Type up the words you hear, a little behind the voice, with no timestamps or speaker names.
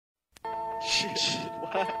Shit,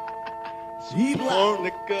 what?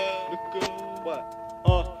 Nigga,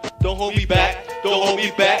 what? Don't hold me back, don't hold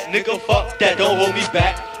me back, nigga, fuck that, don't hold me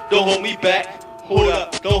back, don't hold me back, hold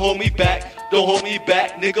up, don't hold me back, don't hold me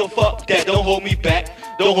back, nigga, fuck that, don't hold me back,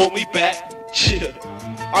 don't hold me back, shit.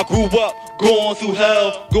 I grew up going through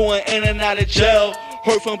hell, going in and out of jail,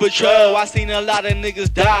 hurt from betrayal, I seen a lot of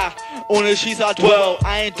niggas die, on the streets I dwell,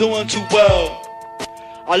 I ain't doing too well.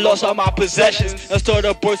 I lost all my possessions and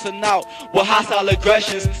started bursting out with hostile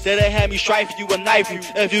aggressions. Then they had me strife you and knife you.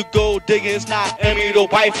 If you go digging, it's not enemy to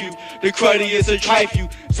wife you. The credit is a trife you,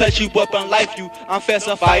 set you up and life you. I'm fast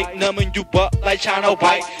to fight, numbing you up like China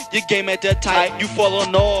White. Your game at that tight, you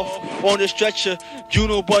falling off on the stretcher. You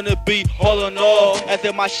don't wanna be hauling off.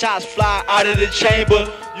 After my shots fly out of the chamber,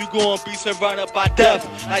 you gon' be surrounded by death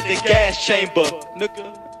like the gas chamber,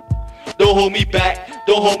 nigga. Don't hold me back,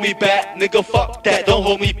 don't hold me back, nigga, fuck that, don't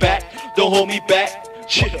hold me back, don't hold me back,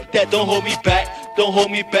 shit, that don't hold me back, don't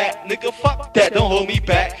hold me back, nigga, fuck that, don't hold me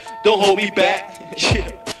back, don't hold me back,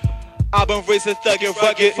 shit. I've been raising thug and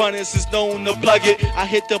rugged, funnest is known to plug it. I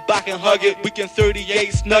hit the block and hug it, we can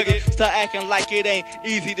 38 snug it. Start acting like it ain't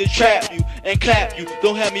easy to trap you and clap you.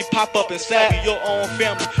 Don't have me pop up and slap you, your own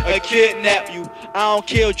family, or kidnap you. I don't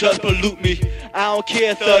care, just pollute me. I don't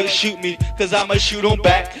care, thugs shoot me, cause I'ma shoot 'em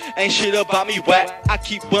back. Ain't shit about me whack. I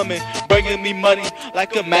keep women, bringing me money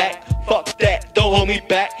like a Mac. Fuck that, don't hold me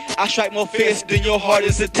back. I strike more fierce than your heart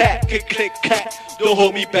is attacked. Click, click, clack. Don't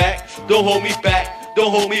hold me back, don't hold me back. Don't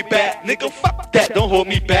hold me back, nigga, fuck that. Don't hold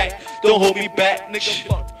me back, don't hold me back, nigga,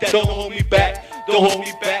 fuck that. Don't hold me back, don't hold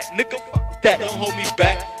me back, nigga, fuck that. Don't hold me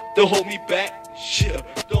back, don't hold me back, shit.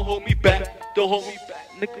 Don't hold me back, don't hold me back,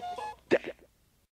 nigga, fuck that.